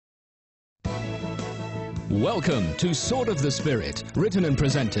Welcome to Sword of the Spirit, written and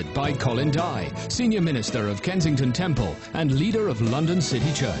presented by Colin, Senior Minister of Kensington Temple and leader of London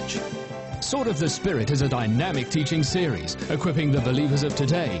City Church. Sword of the Spirit is a dynamic teaching series equipping the believers of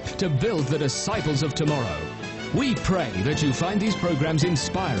today to build the disciples of tomorrow. We pray that you find these programs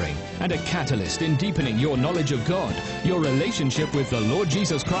inspiring and a catalyst in deepening your knowledge of God, your relationship with the Lord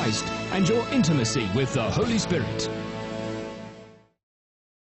Jesus Christ, and your intimacy with the Holy Spirit.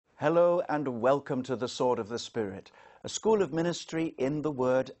 Hello and welcome to the Sword of the Spirit, a school of ministry in the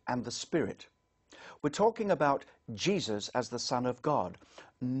Word and the Spirit. We're talking about Jesus as the Son of God,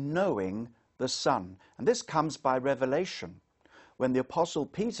 knowing the Son. And this comes by revelation. When the Apostle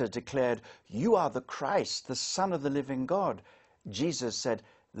Peter declared, "You are the Christ, the Son of the living God," Jesus said,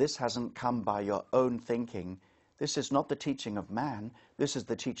 "This hasn't come by your own thinking. This is not the teaching of man. This is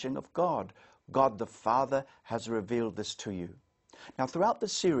the teaching of God. God the Father has revealed this to you." Now, throughout the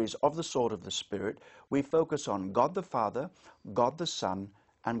series of the Sword of the Spirit, we focus on God the Father, God the Son,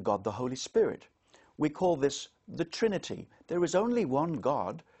 and God the Holy Spirit. We call this the Trinity. There is only one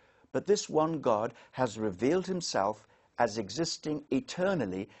God, but this one God has revealed himself as existing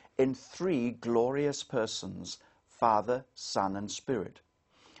eternally in three glorious persons, Father, Son, and Spirit.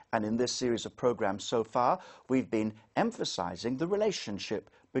 And in this series of programs so far, we've been emphasizing the relationship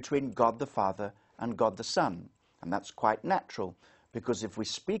between God the Father and God the Son. And that's quite natural, because if we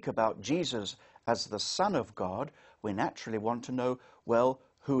speak about Jesus as the Son of God, we naturally want to know, well,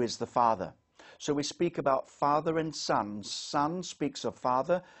 who is the Father? So we speak about Father and Son. Son speaks of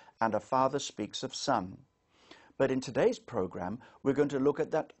Father, and a Father speaks of Son. But in today's program, we're going to look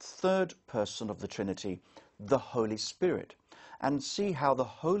at that third person of the Trinity, the Holy Spirit, and see how the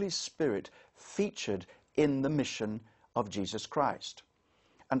Holy Spirit featured in the mission of Jesus Christ.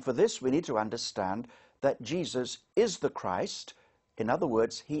 And for this, we need to understand that Jesus is the Christ. In other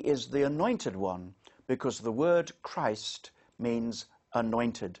words, he is the anointed one, because the word Christ means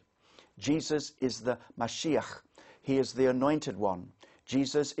anointed. Jesus is the Mashiach. He is the anointed one.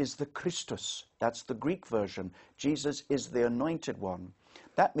 Jesus is the Christus. That's the Greek version. Jesus is the anointed one.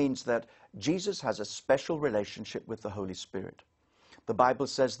 That means that Jesus has a special relationship with the Holy Spirit. The Bible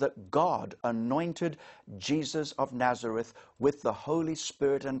says that God anointed Jesus of Nazareth with the Holy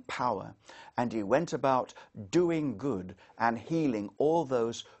Spirit and power, and he went about doing good and healing all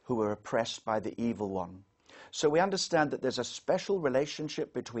those who were oppressed by the evil one. So we understand that there's a special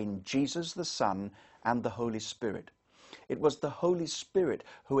relationship between Jesus the Son and the Holy Spirit. It was the Holy Spirit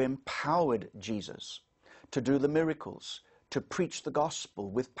who empowered Jesus to do the miracles, to preach the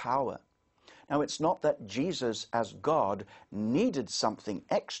gospel with power. Now, it's not that Jesus, as God, needed something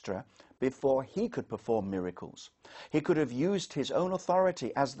extra before he could perform miracles. He could have used his own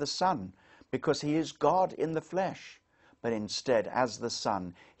authority as the Son, because he is God in the flesh. But instead, as the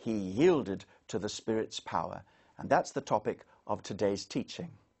Son, he yielded to the Spirit's power. And that's the topic of today's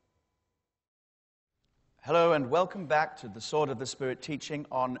teaching. Hello, and welcome back to the Sword of the Spirit teaching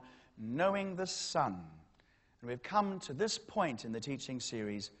on knowing the Son. And we've come to this point in the teaching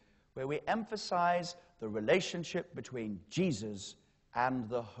series where we emphasize the relationship between Jesus and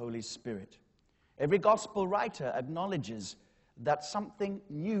the Holy Spirit. Every gospel writer acknowledges that something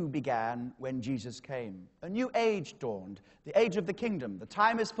new began when Jesus came. A new age dawned, the age of the kingdom. The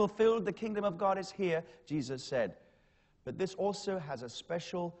time is fulfilled, the kingdom of God is here, Jesus said. But this also has a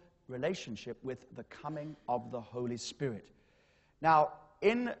special relationship with the coming of the Holy Spirit. Now,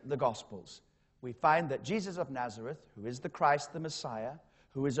 in the Gospels, we find that Jesus of Nazareth, who is the Christ, the Messiah,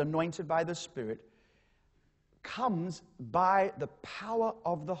 who is anointed by the Spirit, comes by the power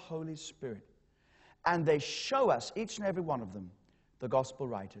of the Holy Spirit. And they show us, each and every one of them, the gospel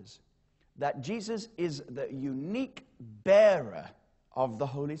writers, that Jesus is the unique bearer of the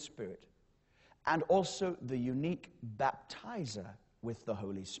Holy Spirit and also the unique baptizer with the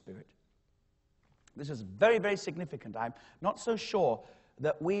Holy Spirit. This is very, very significant. I'm not so sure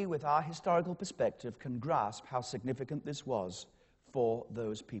that we, with our historical perspective, can grasp how significant this was for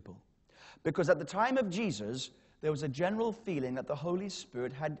those people. Because at the time of Jesus, there was a general feeling that the Holy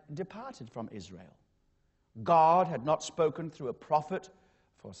Spirit had departed from Israel. God had not spoken through a prophet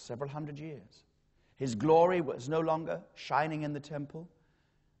for several hundred years. His glory was no longer shining in the temple.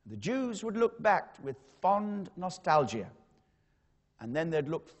 The Jews would look back with fond nostalgia, and then they'd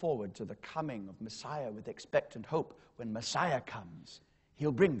look forward to the coming of Messiah with expectant hope. When Messiah comes,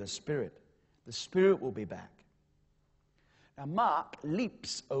 he'll bring the Spirit. The Spirit will be back. Now, Mark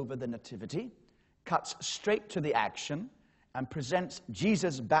leaps over the nativity, cuts straight to the action, and presents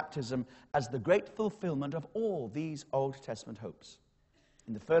Jesus' baptism as the great fulfillment of all these Old Testament hopes.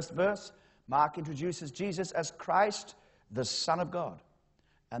 In the first verse, Mark introduces Jesus as Christ, the Son of God.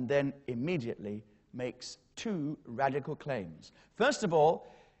 And then immediately makes two radical claims. First of all,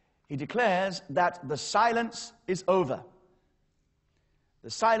 he declares that the silence is over.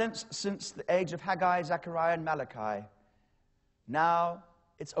 The silence since the age of Haggai, Zechariah, and Malachi, now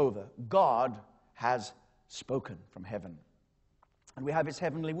it's over. God has spoken from heaven. And we have his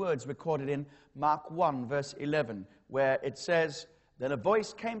heavenly words recorded in Mark 1, verse 11, where it says, "Then a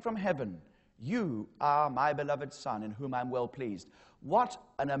voice came from heaven, 'You are my beloved Son, in whom I'm well pleased.'" What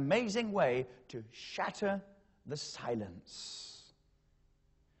an amazing way to shatter the silence.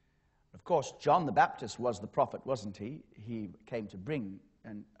 Of course, John the Baptist was the prophet, wasn't he? He came to bring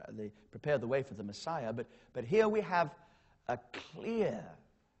and they prepared the way for the Messiah. But here we have a clear,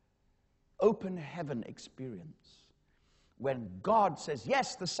 open heaven experience when God says,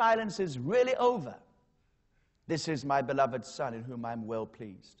 yes, the silence is really over. This is my beloved Son, in whom I'm well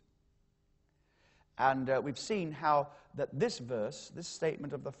pleased. And we've seen how that this verse, this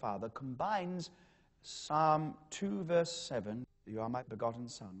statement of the Father, combines Psalm 2, verse 7, "You are my begotten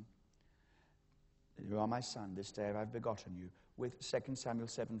Son. You are my Son, this day I've begotten you," with 2 Samuel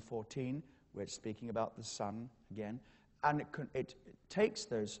 7:14, where it's speaking about the Son again. And it takes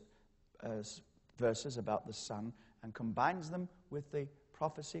those verses about the Son and combines them with the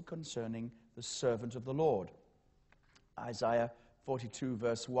prophecy concerning the servant of the Lord. Isaiah 42,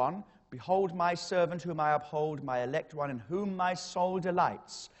 verse 1, "Behold my servant whom I uphold, my elect one in whom my soul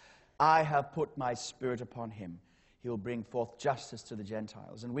delights. I have put my spirit upon him. He will bring forth justice to the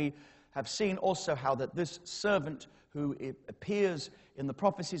Gentiles." And we have seen also how that this servant who appears in the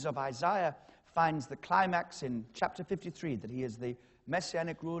prophecies of Isaiah finds the climax in chapter 53, that he is the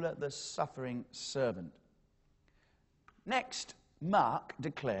messianic ruler, the suffering servant. Next, Mark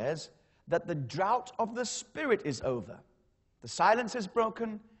declares that the drought of the Spirit is over. The silence is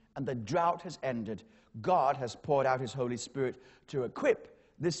broken and the drought has ended. God has poured out his Holy Spirit to equip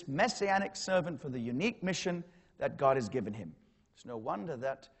this messianic servant for the unique mission that God has given him. It's no wonder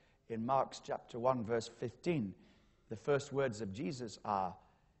that in Mark's chapter 1, verse 15, the first words of Jesus are,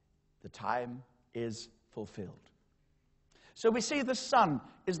 "The time is fulfilled." So we see the Son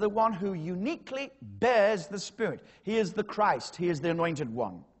is the one who uniquely bears the Spirit. He is the Christ. He is the anointed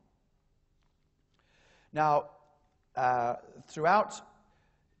one. Now, throughout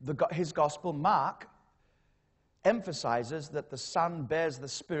his gospel, Mark emphasizes that the Son bears the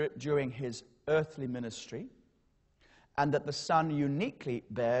Spirit during his earthly ministry, and that the Son uniquely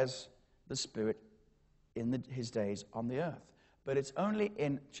bears the Spirit in his days on the earth. But it's only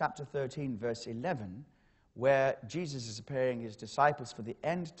in chapter 13, verse 11, where Jesus is preparing his disciples for the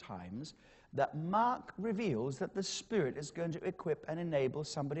end times, that Mark reveals that the Spirit is going to equip and enable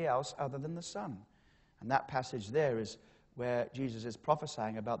somebody else other than the Son. And that passage there is where Jesus is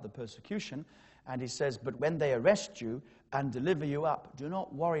prophesying about the persecution, and he says, "But when they arrest you and deliver you up, do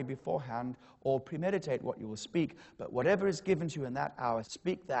not worry beforehand or premeditate what you will speak, but whatever is given to you in that hour,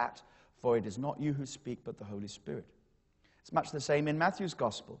 speak that, for it is not you who speak, but the Holy Spirit." It's much the same in Matthew's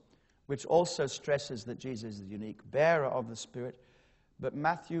gospel, which also stresses that Jesus is the unique bearer of the Spirit, but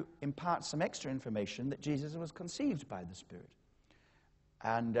Matthew imparts some extra information that Jesus was conceived by the Spirit.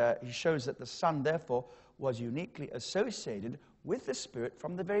 And he shows that the Son, therefore, was uniquely associated with the Spirit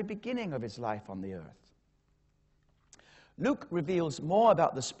from the very beginning of his life on the earth. Luke reveals more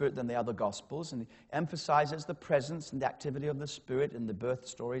about the Spirit than the other Gospels, and emphasizes the presence and the activity of the Spirit in the birth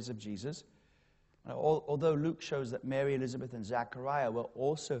stories of Jesus. Although Luke shows that Mary, Elizabeth, and Zechariah were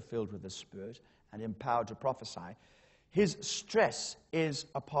also filled with the Spirit and empowered to prophesy, his stress is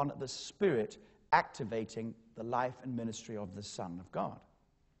upon the Spirit activating the life and ministry of the Son of God.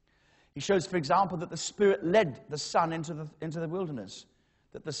 He shows, for example, that the Spirit led the Son into the wilderness,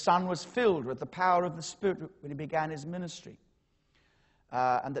 that the Son was filled with the power of the Spirit when he began his ministry,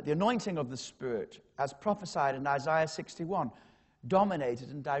 and that the anointing of the Spirit, as prophesied in Isaiah 61,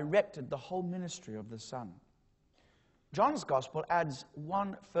 dominated and directed the whole ministry of the Son. John's Gospel adds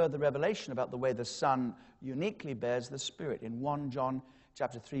one further revelation about the way the Son uniquely bears the Spirit. In 1 John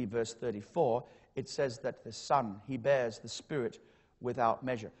chapter 3, verse 34, it says that the Son, he bears the Spirit without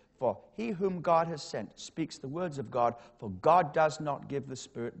measure. "For he whom God has sent speaks the words of God, for God does not give the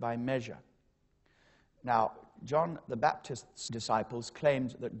Spirit by measure." Now, John the Baptist's disciples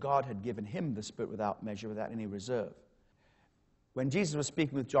claimed that God had given him the Spirit without measure, without any reserve. When Jesus was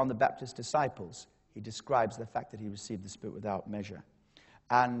speaking with John the Baptist's disciples, he describes the fact that he received the Spirit without measure.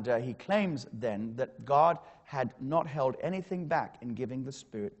 And he claims then that God had not held anything back in giving the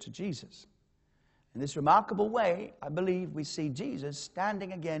Spirit to Jesus. In this remarkable way, I believe we see Jesus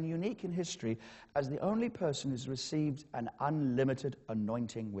standing again, unique in history, as the only person who's received an unlimited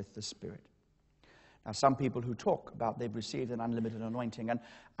anointing with the Spirit. Now, some people who talk about they've received an unlimited anointing, and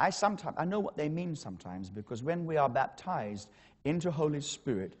I know what they mean sometimes, because when we are baptized into Holy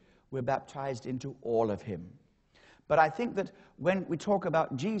Spirit, we're baptized into all of him. But I think that when we talk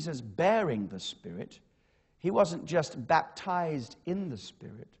about Jesus bearing the Spirit, he wasn't just baptized in the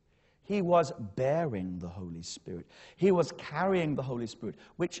Spirit. He was bearing the Holy Spirit. He was carrying the Holy Spirit,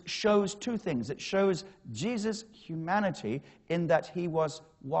 which shows two things. It shows Jesus' humanity in that he was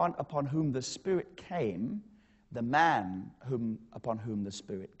one upon whom the Spirit came, the man upon whom the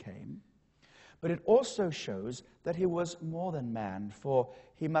Spirit came. But it also shows that he was more than man, for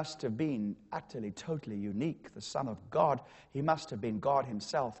he must have been utterly, totally unique, the Son of God. He must have been God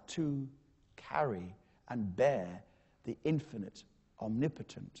himself to carry and bear the infinite,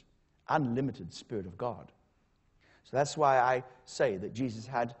 omnipotent, unlimited Spirit of God. So that's why I say that Jesus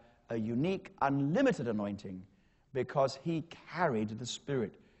had a unique, unlimited anointing, because he carried the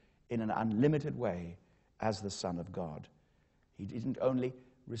Spirit in an unlimited way as the Son of God. He didn't only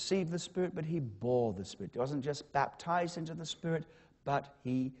receive the Spirit, but he bore the Spirit. He wasn't just baptized into the Spirit, but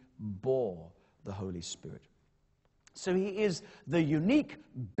he bore the Holy Spirit. So he is the unique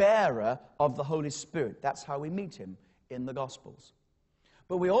bearer of the Holy Spirit. That's how we meet him in the Gospels.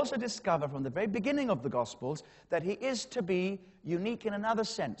 But we also discover from the very beginning of the Gospels that he is to be unique in another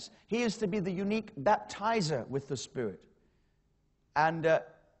sense. He is to be the unique baptizer with the Spirit. And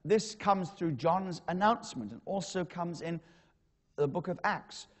this comes through John's announcement, and also comes in the book of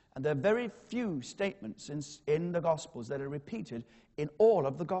Acts. And there are very few statements in the Gospels that are repeated in all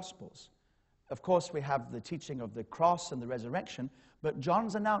of the Gospels. Of course, we have the teaching of the cross and the resurrection, but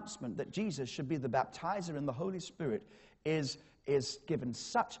John's announcement that Jesus should be the baptizer in the Holy Spirit is given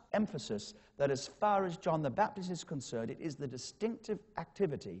such emphasis that as far as John the Baptist is concerned, it is the distinctive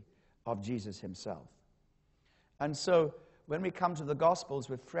activity of Jesus himself. And so when we come to the Gospels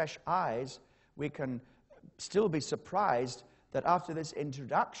with fresh eyes, we can still be surprised that after this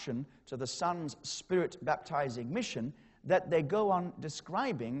introduction to the Son's Spirit baptizing mission, that they go on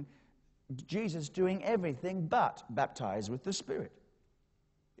describing Jesus doing everything but baptize with the Spirit.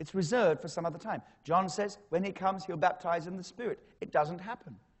 It's reserved for some other time. John says when he comes, he'll baptize in the Spirit. It doesn't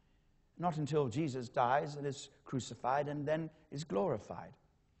happen. Not until Jesus dies and is crucified and then is glorified.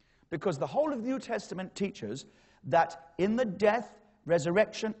 Because the whole of the New Testament teaches that in the death,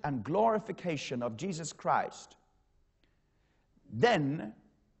 resurrection, and glorification of Jesus Christ, then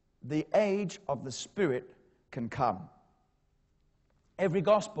the age of the Spirit can come. Every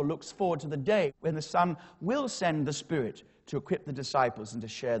gospel looks forward to the day when the Son will send the Spirit to equip the disciples and to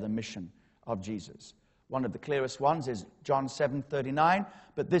share the mission of Jesus. One of the clearest ones is John 7:39.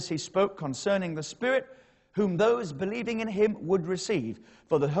 But this he spoke concerning the Spirit, whom those believing in him would receive.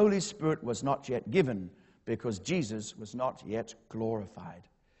 For the Holy Spirit was not yet given, because Jesus was not yet glorified.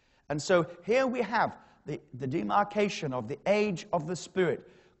 And so here we have the demarcation of the age of the Spirit.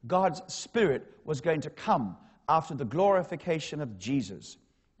 God's Spirit was going to come after the glorification of Jesus.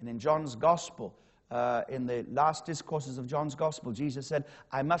 And in John's Gospel, in the last discourses of John's Gospel, Jesus said,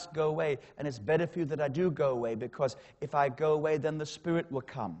 I must go away, and it's better for you that I do go away, because if I go away, then the Spirit will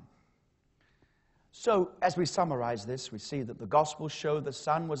come. So, as we summarize this, we see that the Gospels show the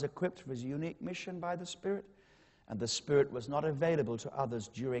Son was equipped for his unique mission by the Spirit, and the Spirit was not available to others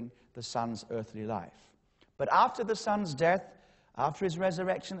during the Son's earthly life. But after the Son's death, after his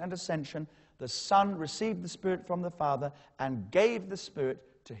resurrection and ascension, the Son received the Spirit from the Father and gave the Spirit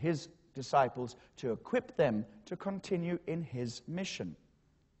to his disciples to equip them to continue in his mission.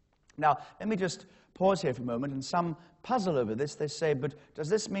 Now, let me just pause here for a moment, and some puzzle over this. They say, but does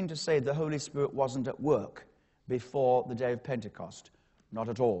this mean to say the Holy Spirit wasn't at work before the day of Pentecost? Not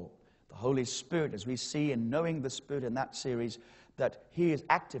at all. The Holy Spirit, as we see in Knowing the Spirit in that series, that he is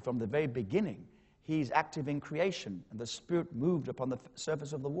active from the very beginning. He's active in creation, and the Spirit moved upon the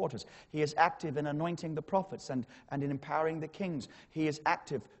surface of the waters. He is active in anointing the prophets and in empowering the kings. He is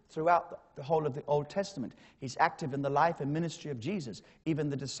active throughout the whole of the Old Testament. He's active in the life and ministry of Jesus. Even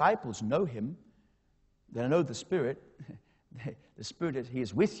the disciples know him. They know the Spirit. The Spirit, he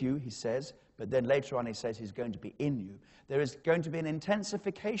is with you, he says, but then later on he says he's going to be in you. There is going to be an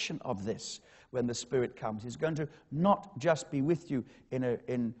intensification of this when the Spirit comes. He's going to not just be with you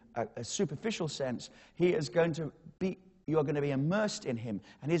in a superficial sense. He is going to be, you are going to be immersed in him,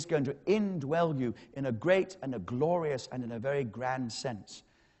 and he's going to indwell you in a great and a glorious and in a very grand sense.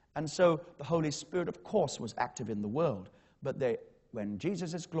 And so the Holy Spirit, of course, was active in the world, but when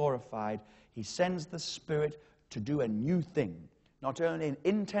Jesus is glorified, he sends the Spirit to do a new thing, not only an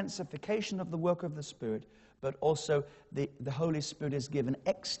intensification of the work of the Spirit, but also the Holy Spirit is given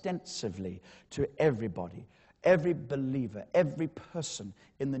extensively to everybody. Every believer, every person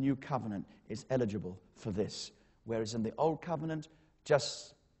in the new covenant is eligible for this. Whereas in the old covenant,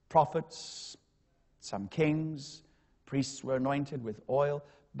 just prophets, some kings, priests were anointed with oil,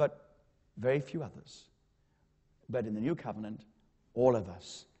 but very few others. But in the new covenant, all of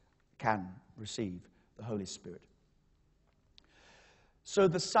us can receive the Holy Spirit. So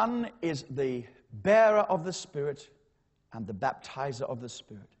the Son is the bearer of the Spirit and the baptizer of the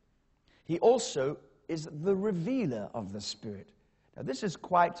Spirit. He also is the revealer of the Spirit. Now this is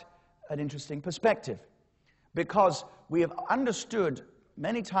quite an interesting perspective, because we have understood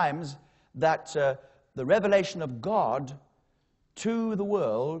many times that the revelation of God to the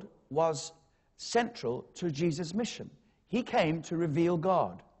world was central to Jesus' mission. He came to reveal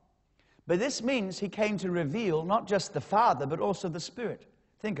God. But this means he came to reveal not just the Father, but also the Spirit.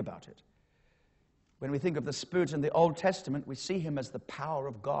 Think about it. When we think of the Spirit in the Old Testament, we see him as the power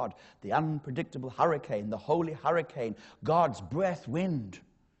of God, the unpredictable hurricane, the holy hurricane, God's breath wind.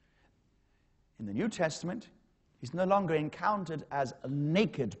 In the New Testament, he's no longer encountered as a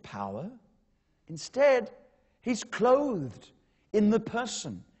naked power. Instead, he's clothed in the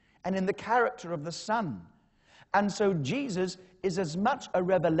person and in the character of the Son. And so Jesus is as much a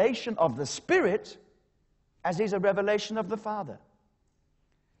revelation of the Spirit as he's a revelation of the Father.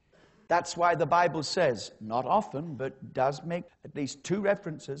 That's why the Bible says, not often, but does make at least 2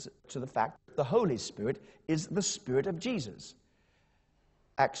 references to the fact that the Holy Spirit is the Spirit of Jesus.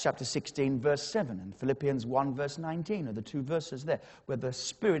 Acts chapter 16, verse 7, and Philippians 1, verse 19 are the 2 verses there, where the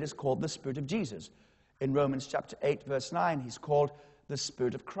Spirit is called the Spirit of Jesus. In Romans chapter 8, verse 9, he's called the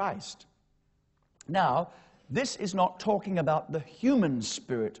Spirit of Christ. Now, this is not talking about the human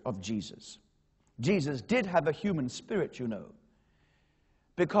spirit of Jesus. Jesus did have a human spirit, you know,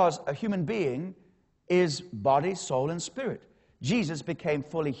 because a human being is body, soul, and spirit. Jesus became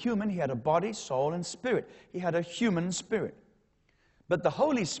fully human. He had a body, soul, and spirit. He had a human spirit. But the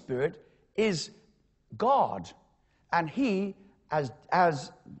Holy Spirit is God, and he,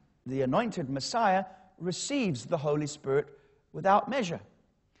 as the anointed Messiah, receives the Holy Spirit without measure.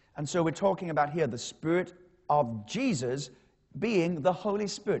 And so we're talking about here the Spirit of Jesus being the Holy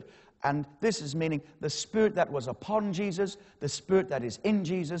Spirit. And this is meaning the Spirit that was upon Jesus, the Spirit that is in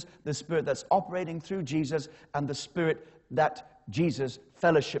Jesus, the Spirit that's operating through Jesus, and the Spirit that Jesus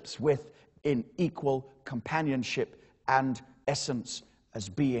fellowships with in equal companionship and essence as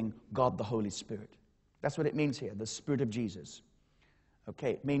being God the Holy Spirit. That's what it means here, the Spirit of Jesus.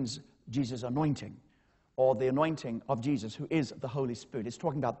 Okay, it means Jesus' anointing, or the anointing of Jesus, who is the Holy Spirit. It's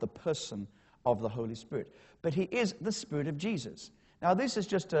talking about the person of the Holy Spirit. But he is the Spirit of Jesus. Now, this is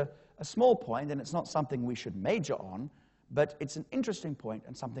just a small point, and it's not something we should major on, but it's an interesting point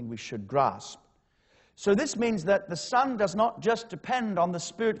and something we should grasp. So this means that the Son does not just depend on the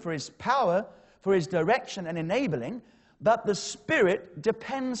Spirit for his power, for his direction and enabling, but the Spirit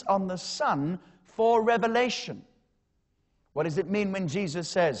depends on the Son for revelation. What does it mean when Jesus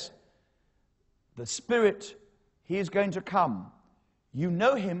says, the Spirit, he is going to come. You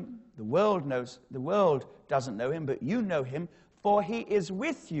know him, the world doesn't know him, but you know him, for he is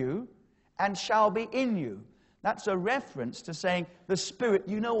with you and shall be in you. That's a reference to saying, the Spirit,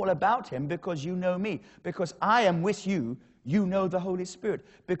 you know all about him because you know me. Because I am with you, you know the Holy Spirit.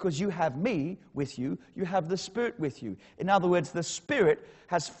 Because you have me with you, you have the Spirit with you. In other words, the Spirit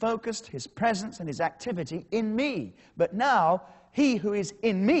has focused his presence and his activity in me. But now, he who is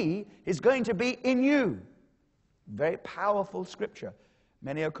in me is going to be in you. Very powerful scripture.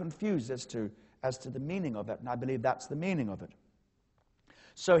 Many are confused as to the meaning of it, and I believe that's the meaning of it.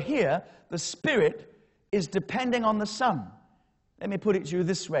 So here, the Spirit is depending on the Son. Let me put it to you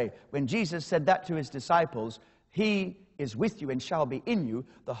this way. When Jesus said that to his disciples, he is with you and shall be in you,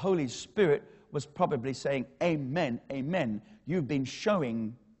 the Holy Spirit was probably saying, amen, amen. You've been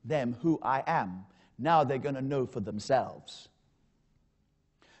showing them who I am. Now they're going to know for themselves.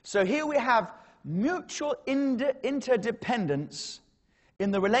 So here we have mutual interdependence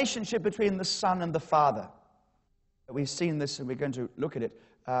in the relationship between the Son and the Father. We've seen this, and we're going to look at it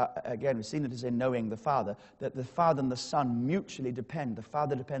again. We've seen it as in knowing the Father, that the Father and the Son mutually depend. The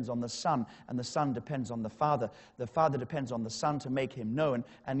Father depends on the Son, and the Son depends on the Father. The Father depends on the Son to make him known,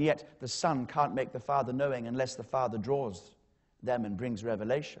 and yet the Son can't make the Father knowing unless the Father draws them and brings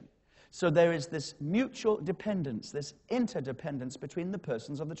revelation. So there is this mutual dependence, this interdependence between the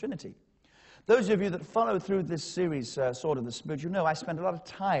persons of the Trinity. Those of you that follow through this series, Sword of the Spirit, you know I spent a lot of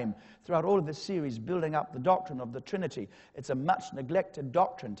time throughout all of this series building up the doctrine of the Trinity. It's a much neglected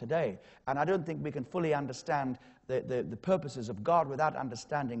doctrine today, and I don't think we can fully understand the purposes of God without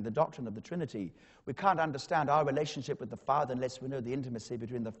understanding the doctrine of the Trinity. We can't understand our relationship with the Father unless we know the intimacy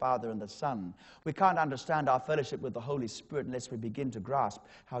between the Father and the Son. We can't understand our fellowship with the Holy Spirit unless we begin to grasp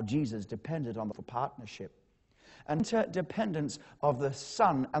how Jesus depended on for partnership. And interdependence of the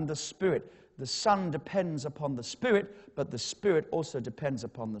Son and the Spirit. The Son depends upon the Spirit, but the Spirit also depends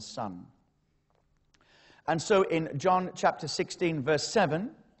upon the Son. And so in John chapter 16, verse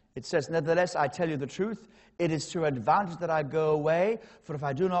 7, it says, "Nevertheless, I tell you the truth, it is to your advantage that I go away, for if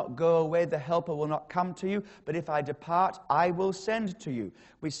I do not go away, the Helper will not come to you, but if I depart, I will send to you."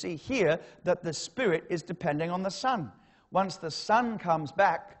 We see here that the Spirit is depending on the Son. Once the Son comes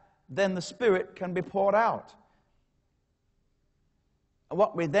back, then the Spirit can be poured out.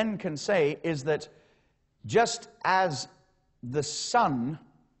 What we then can say is that just as the Son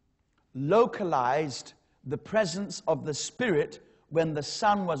localized the presence of the Spirit when the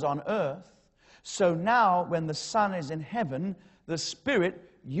Son was on earth, so now when the Son is in heaven, the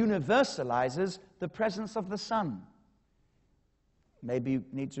Spirit universalizes the presence of the Son. Maybe you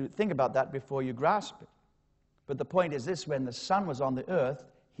need to think about that before you grasp it. But the point is this: when the Son was on the earth,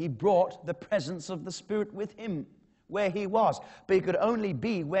 he brought the presence of the Spirit with him where he was. But he could only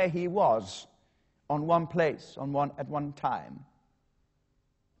be where he was on one place, at one time,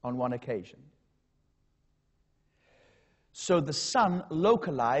 on one occasion. So the Son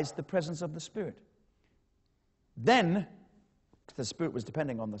localized the presence of the Spirit. Then, the Spirit was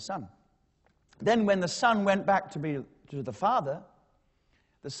depending on the Son. Then when the Son went back to the Father,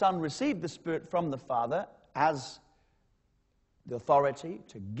 the Son received the Spirit from the Father as the authority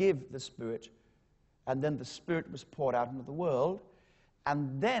to give the Spirit, and then the Spirit was poured out into the world,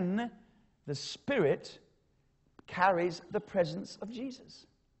 and then the Spirit carries the presence of Jesus.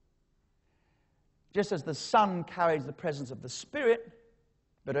 Just as the Son carries the presence of the Spirit,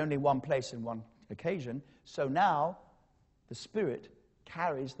 but only one place and one occasion, so now the Spirit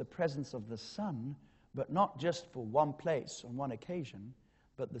carries the presence of the Son, but not just for one place on one occasion,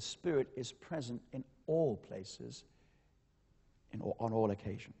 but the Spirit is present in all places, on all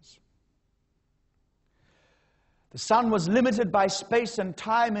occasions. The Son was limited by space and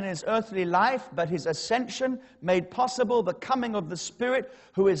time in his earthly life, but his ascension made possible the coming of the Spirit,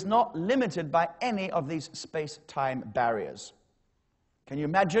 who is not limited by any of these space-time barriers. Can you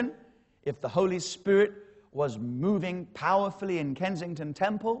imagine if the Holy Spirit was moving powerfully in Kensington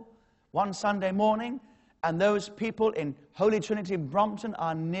Temple one Sunday morning, and those people in Holy Trinity Brompton,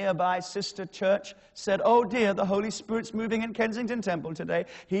 our nearby sister church, said, "Oh dear, the Holy Spirit's moving in Kensington Temple today.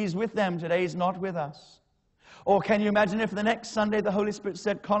 He's with them today, he's not with us." Or can you imagine if the next Sunday the Holy Spirit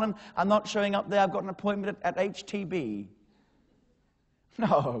said, "Colin, I'm not showing up there, I've got an appointment at HTB."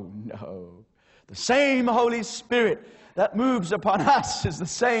 No. The same Holy Spirit that moves upon us is the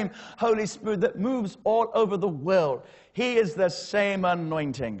same Holy Spirit that moves all over the world. He is the same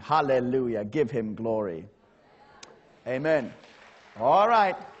anointing. Hallelujah. Give him glory. Amen. All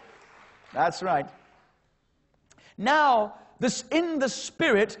right. That's right. Now, in the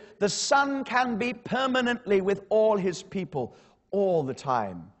Spirit, the Son can be permanently with all his people all the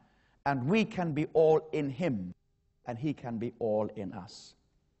time. And we can be all in him, and he can be all in us.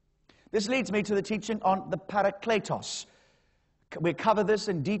 This leads me to the teaching on the Parakletos. We cover this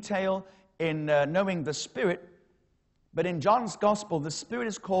in detail in Knowing the Spirit, but in John's Gospel, the Spirit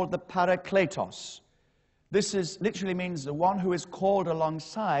is called the Parakletos. This literally means the one who is called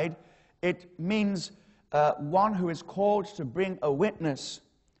alongside. It means one who is called to bring a witness,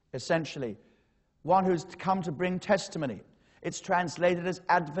 essentially. One who's come to bring testimony. It's translated as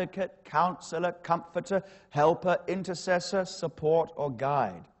advocate, counselor, comforter, helper, intercessor, support, or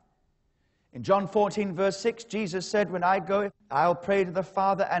guide. In John 14, verse 6, Jesus said, "When I go, I'll pray to the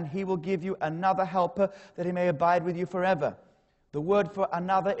Father, and he will give you another helper, that he may abide with you forever." The word for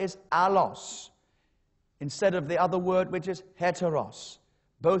another is allos, instead of the other word, which is heteros.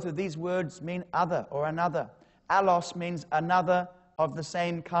 Both of these words mean other or another. Allos means another of the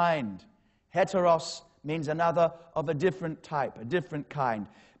same kind. Heteros means another of a different type, a different kind.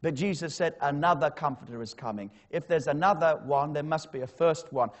 But Jesus said another comforter is coming. If there's another one, there must be a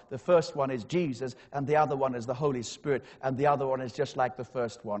first one. The first one is Jesus, and the other one is the Holy Spirit, and the other one is just like the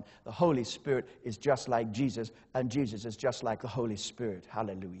first one. The Holy Spirit is just like Jesus, and Jesus is just like the Holy Spirit.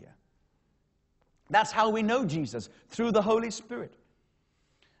 Hallelujah. That's how we know Jesus, through the Holy Spirit.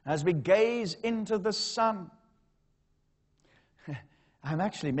 As we gaze into the Son, I'm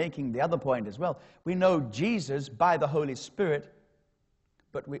actually making the other point as well. We know Jesus by the Holy Spirit,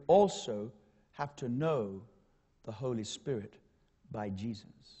 but we also have to know the Holy Spirit by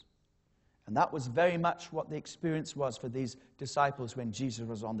Jesus. And that was very much what the experience was for these disciples when Jesus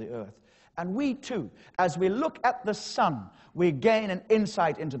was on the earth. And we too, as we look at the Son, we gain an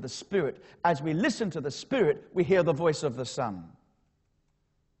insight into the Spirit. As we listen to the Spirit, we hear the voice of the Son.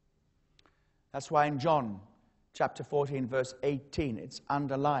 That's why in John chapter 14, verse 18, it's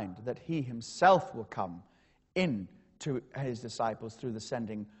underlined that he himself will come in to his disciples through the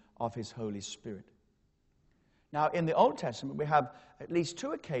sending of his Holy Spirit. Now, in the Old Testament, we have at least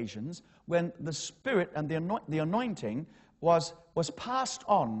 2 occasions when the Spirit and the anointing was passed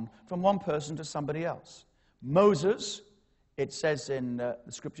on from one person to somebody else. Moses, it says in the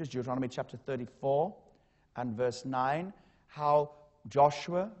Scriptures, Deuteronomy chapter 34 and verse 9, how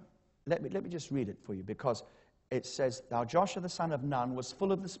Joshua, let me just read it for you, because it says, "Now Joshua the son of Nun was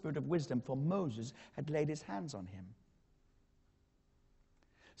full of the spirit of wisdom, for Moses had laid his hands on him.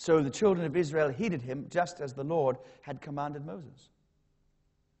 So the children of Israel heeded him, just as the Lord had commanded Moses."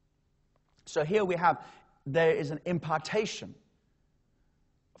 So here we have, there is an impartation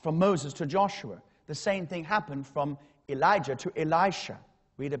from Moses to Joshua. The same thing happened from Elijah to Elisha.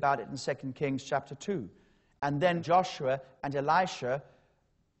 Read about it in 2 Kings chapter 2. And then Joshua and Elisha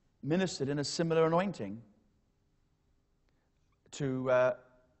ministered in a similar anointing to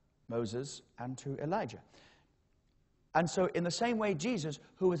Moses and to Elijah. And so in the same way, Jesus,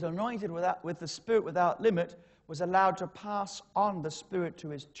 who was anointed with the Spirit without limit, was allowed to pass on the Spirit to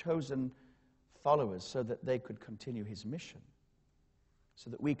his chosen followers so that they could continue his mission, so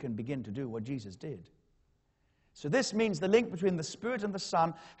that we can begin to do what Jesus did. So this means the link between the Spirit and the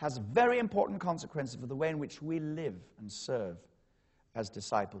Son has very important consequences for the way in which we live and serve as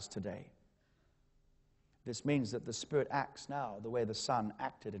disciples today. This means that the Spirit acts now the way the Son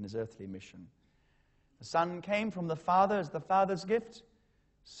acted in his earthly mission. The Son came from the Father as the Father's gift,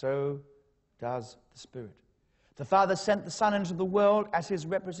 so does the Spirit. The Father sent the Son into the world as his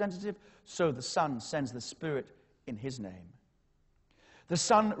representative, so the Son sends the Spirit in his name. The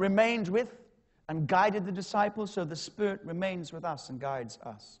Son remained with and guided the disciples, so the Spirit remains with us and guides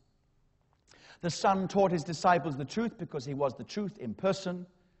us. The Son taught his disciples the truth because he was the truth in person,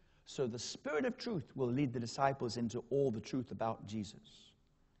 so the Spirit of truth will lead the disciples into all the truth about Jesus.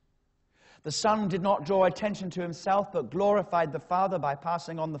 The Son did not draw attention to himself, but glorified the Father by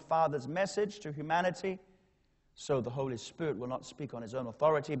passing on the Father's message to humanity. So the Holy Spirit will not speak on his own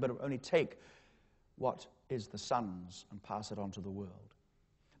authority, but will only take what is the Son's and pass it on to the world.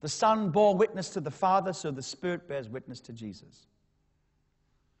 The Son bore witness to the Father, so the Spirit bears witness to Jesus.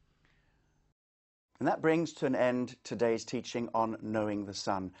 And that brings to an end today's teaching on knowing the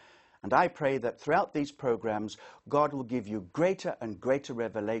Son. And I pray that throughout these programs, God will give you greater and greater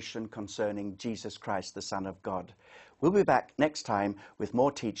revelation concerning Jesus Christ, the Son of God. We'll be back next time with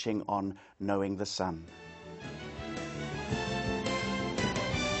more teaching on knowing the Son.